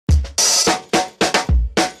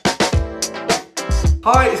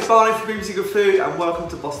Hi, it's Barney from BBC Good Food and welcome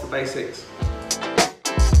to Boss the Basics.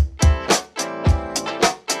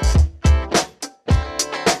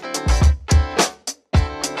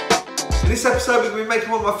 In this episode we're going to be making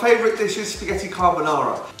one of my favourite dishes, spaghetti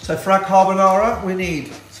carbonara. So for our carbonara we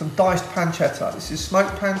need some diced pancetta. This is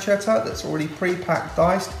smoked pancetta that's already pre-packed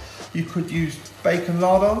diced. You could use bacon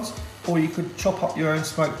lardons or you could chop up your own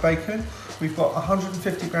smoked bacon. We've got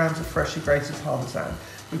 150 grams of freshly grated parmesan.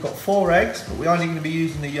 We've got 4 eggs, but we're only going to be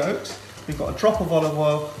using the yolks. We've got a drop of olive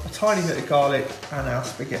oil, a tiny bit of garlic, and our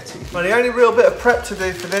spaghetti. Now the only real bit of prep to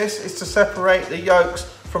do for this is to separate the yolks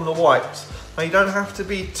from the whites. Now you don't have to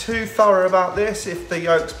be too thorough about this. If the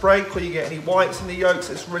yolks break or you get any whites in the yolks,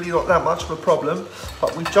 it's really not that much of a problem,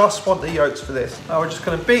 but we just want the yolks for this. Now we're just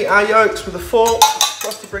going to beat our yolks with a fork,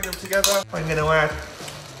 just to bring them together. I'm going to add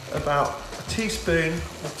about a teaspoon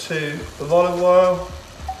or 2 of olive oil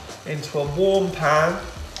into a warm pan.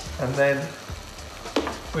 And then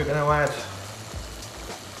we're going to add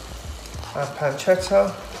our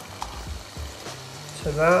pancetta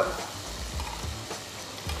to that.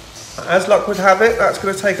 As luck would have it, that's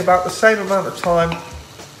going to take about the same amount of time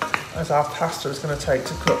as our pasta is going to take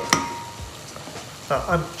to cook. Now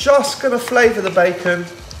I'm just going to flavour the bacon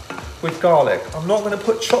with garlic. I'm not going to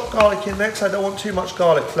put chopped garlic in there because I don't want too much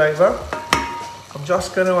garlic flavour. I'm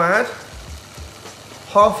just going to add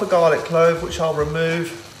half a garlic clove, which I'll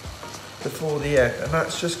remove before the egg, and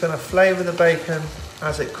that's just going to flavour the bacon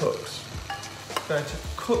as it cooks. I'm going to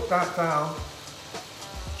cook that down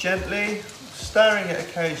gently, stirring it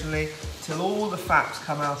occasionally till all the fats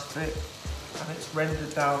come out of it and it's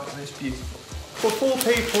rendered down and it's beautiful. For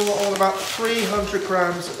 4 people, all about 300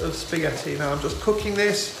 grams of spaghetti. Now I'm just cooking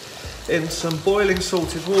this in some boiling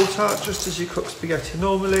salted water, just as you cook spaghetti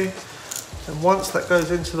normally. And once that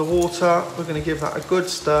goes into the water, we're going to give that a good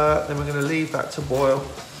stir, then we're going to leave that to boil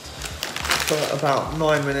for about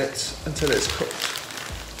 9 minutes until it's cooked.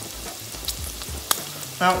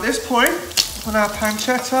 Now at this point, when our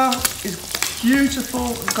pancetta is beautiful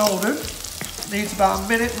and golden, needs about a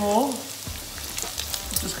minute more. I'm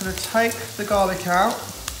just going to take the garlic out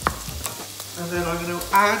and then I'm going to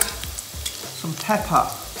add some pepper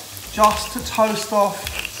just to toast off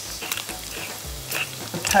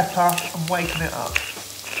the pepper and waken it up.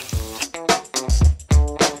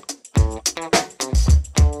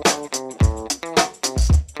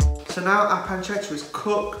 So now our pancetta is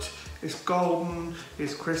cooked, it's golden,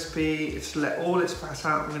 it's crispy, it's let all its fat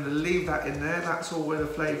out. I'm going to leave that in there, that's all where the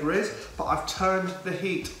flavour is, but I've turned the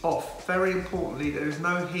heat off. Very importantly, there is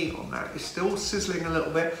no heat on that. It's still sizzling a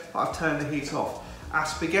little bit, but I've turned the heat off. Our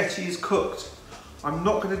spaghetti is cooked. I'm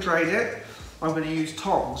not going to drain it, I'm going to use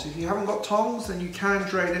tongs. If you haven't got tongs, then you can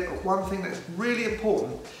drain it, but one thing that's really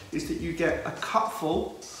important is that you get a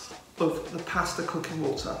cupful of the pasta cooking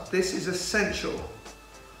water. This is essential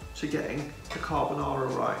to getting the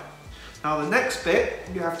carbonara right. Now the next bit,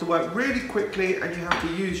 you have to work really quickly and you have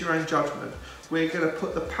to use your own judgment. We're going to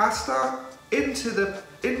put the pasta in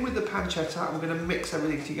with the pancetta and we're going to mix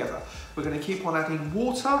everything together. We're going to keep on adding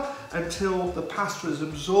water until the pasta has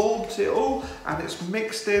absorbed it all and it's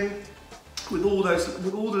mixed in with all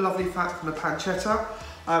the lovely fat from the pancetta.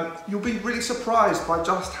 You'll be really surprised by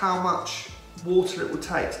just how much water it will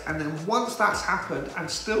take, and then once that's happened and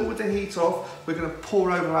still with the heat off, we're going to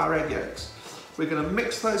pour over our egg yolks. We're going to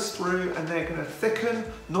mix those through and they're going to thicken,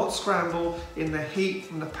 not scramble, in the heat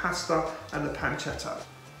from the pasta and the pancetta.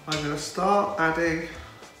 I'm going to start adding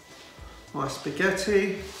my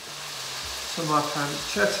spaghetti to my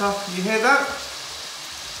pancetta. Can you hear that?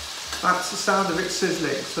 That's the sound of it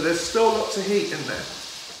sizzling, so there's still lots of heat in there.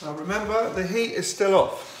 Now remember, the heat is still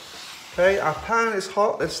off. Okay, our pan is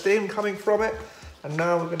hot, there's steam coming from it, and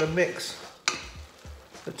now we're going to mix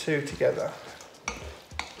the two together.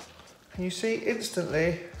 And you see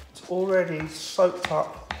instantly it's already soaked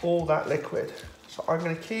up all that liquid. So I'm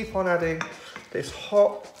going to keep on adding this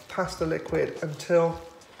hot pasta liquid until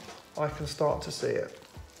I can start to see it.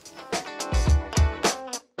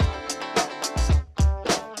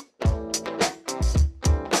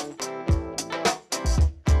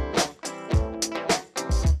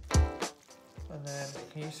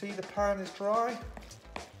 Can you see the pan is dry?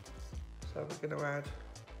 So we're going to add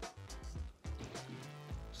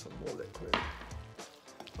some more liquid.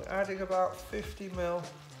 We're adding about 50 ml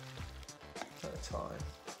at a time.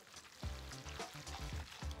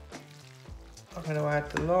 I'm going to add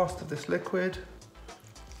the last of this liquid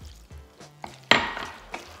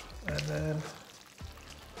and then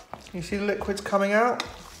you see the liquid's coming out.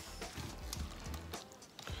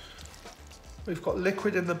 We've got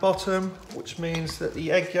liquid in the bottom, which means that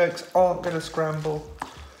the egg yolks aren't going to scramble.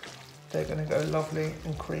 They're going to go lovely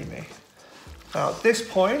and creamy. Now at this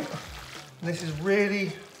point, and this is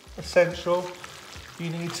really essential, you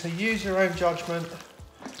need to use your own judgment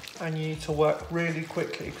and you need to work really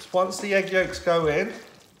quickly, because once the egg yolks go in,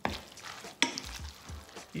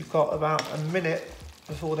 you've got about a minute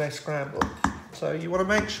before they scramble. So you want to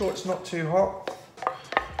make sure it's not too hot.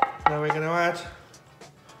 Now we're going to add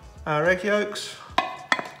our egg yolks.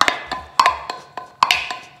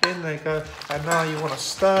 In they go, and now you want to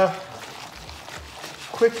stir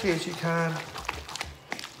quickly as you can,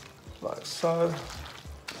 like so.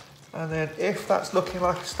 And then if that's looking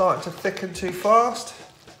like it's starting to thicken too fast,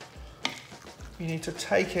 you need to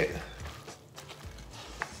take it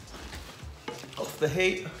off the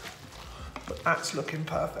heat, but that's looking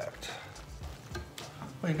perfect.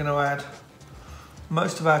 We're going to add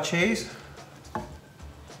most of our cheese,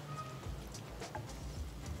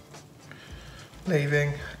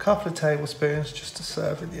 leaving a couple of tablespoons just to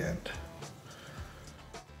serve in the end.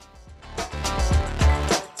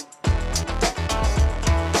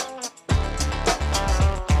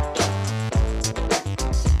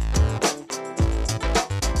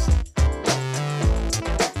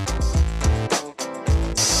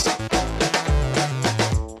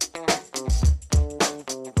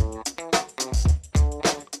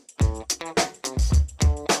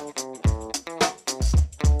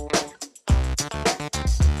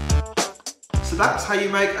 So that's how you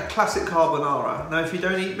make a classic carbonara. Now if you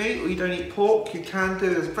don't eat meat or you don't eat pork, you can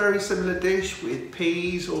do a very similar dish with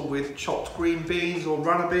peas or with chopped green beans or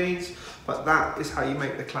runner beans, but that is how you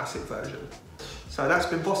make the classic version. So that's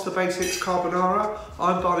been Boss the Basics Carbonara.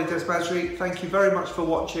 I'm Barney Desmazri. Thank you very much for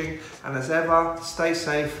watching, and as ever, stay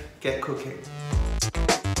safe, get cooking.